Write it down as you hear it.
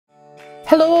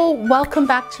Hello, welcome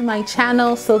back to my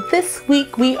channel. So this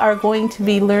week we are going to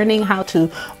be learning how to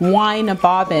wind a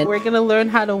bobbin. We're going to learn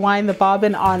how to wind the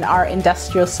bobbin on our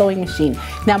industrial sewing machine.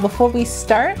 Now before we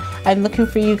start, I'm looking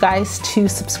for you guys to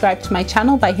subscribe to my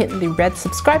channel by hitting the red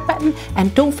subscribe button,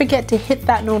 and don't forget to hit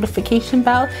that notification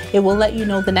bell. It will let you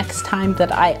know the next time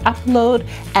that I upload,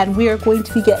 and we are going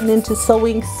to be getting into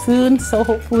sewing soon, so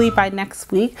hopefully by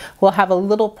next week we'll have a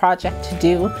little project to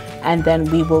do and then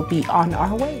we will be on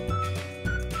our way.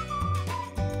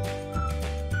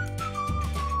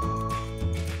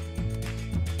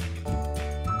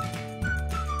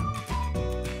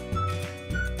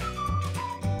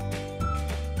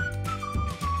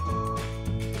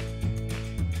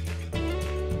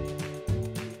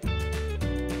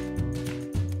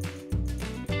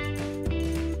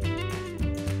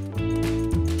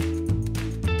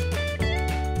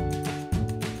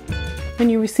 When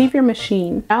you receive your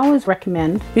machine, I always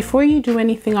recommend, before you do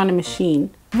anything on a machine,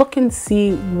 look and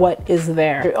see what is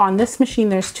there. On this machine,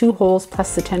 there's 2 holes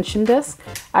plus the tension disc.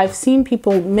 I've seen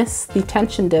people miss the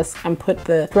tension disc and thread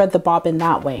the bobbin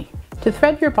that way. To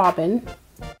thread your bobbin,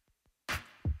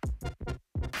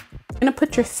 you're going to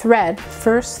put your thread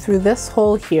first through this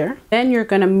hole here. Then you're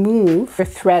going to move your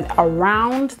thread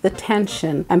around the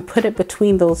tension and put it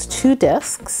between those 2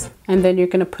 discs. And then you're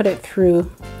going to put it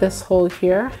through this hole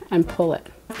here and pull it.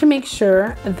 You have to make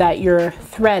sure that your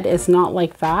thread is not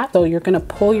like that. So you're going to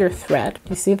pull your thread. Do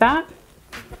you see that?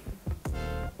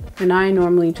 And I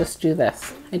normally just do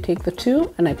this. I take the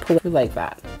 2 and I pull it through like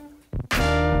that.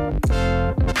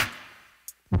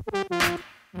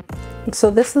 So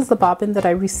this is the bobbin that I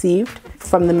received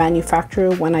from the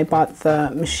manufacturer when I bought the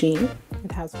machine.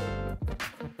 It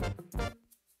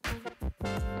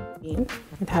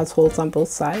has holes on both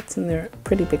sides, and they're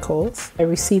pretty big holes. I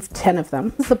received 10 of them.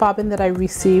 This is the bobbin that I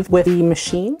received with the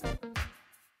machine.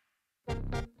 I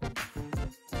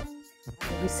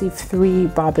received 3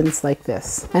 bobbins like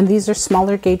this, and these are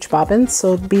smaller gauge bobbins,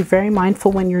 so be very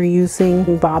mindful when you're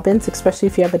using bobbins, especially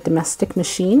if you have a domestic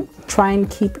machine. Try and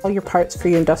keep all your parts for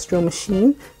your industrial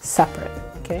machine separate,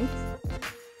 okay?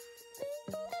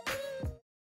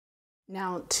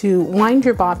 Now to wind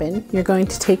your bobbin, you're going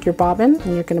to take your bobbin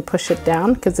and you're going to push it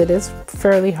down because it is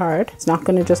fairly hard. It's not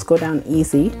going to just go down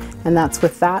easy, and that's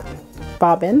with that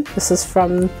bobbin. This is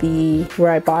from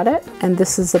where I bought it, and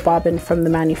this is the bobbin from the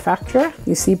manufacturer.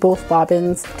 You see both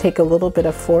bobbins take a little bit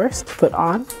of force to put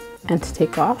on and to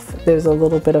take off. There's a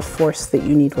little bit of force that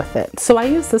you need with it. So I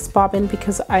use this bobbin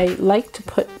because I like to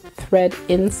put thread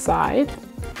inside.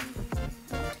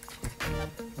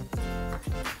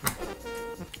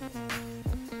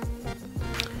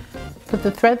 Put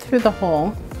the thread through the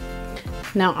hole.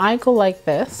 Now I go like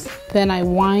this, then I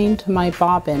wind my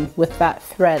bobbin with that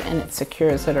thread and it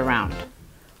secures it around,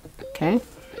 okay?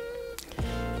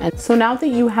 And so now that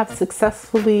you have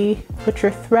successfully put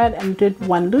your thread and did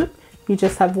 1 loop, you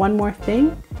just have one more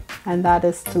thing, and that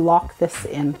is to lock this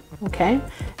in, okay?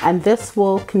 And this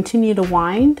will continue to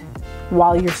wind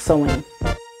while you're sewing.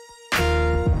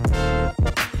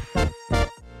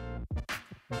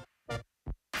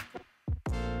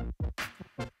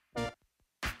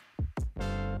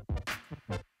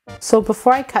 So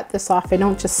before I cut this off, I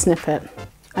don't just snip it.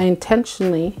 I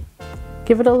intentionally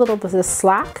give it a little bit of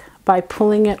slack by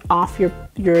pulling it off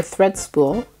your thread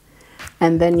spool,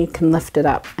 and then you can lift it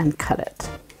up and cut it,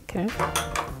 okay?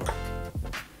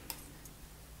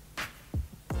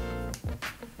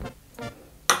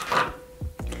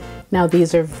 Now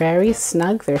these are very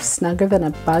snug. They're snugger than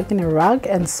a bug in a rug,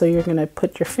 and so you're gonna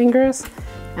put your fingers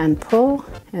and pull,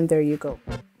 and there you go.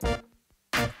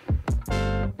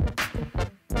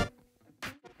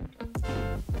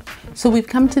 So we've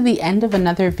come to the end of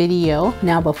another video.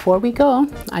 Now before we go,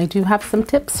 I do have some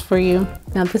tips for you.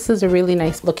 Now this is a really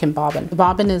nice looking bobbin. The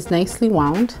bobbin is nicely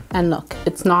wound, and look,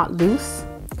 it's not loose.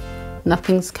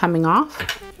 Nothing's coming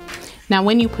off. Now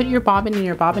when you put your bobbin in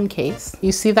your bobbin case,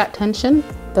 you see that tension?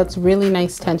 That's really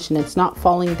nice tension. It's not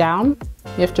falling down.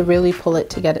 You have to really pull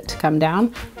it to get it to come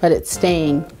down, but it's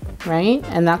staying, right?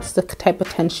 And that's the type of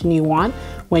tension you want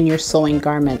when you're sewing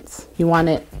garments. You want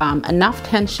it enough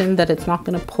tension that it's not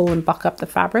going to pull and buck up the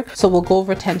fabric. So we'll go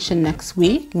over tension next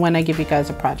week when I give you guys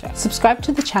a project. Subscribe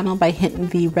to the channel by hitting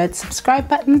the red subscribe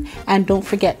button, and don't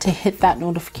forget to hit that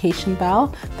notification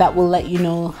bell. That will let you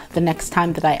know the next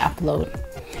time that I upload.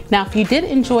 Now, if you did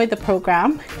enjoy the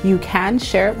program, you can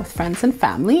share it with friends and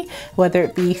family, whether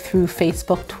it be through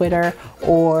Facebook, Twitter,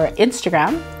 or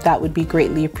Instagram. That would be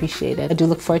greatly appreciated. I do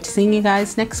look forward to seeing you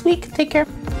guys next week. Take care.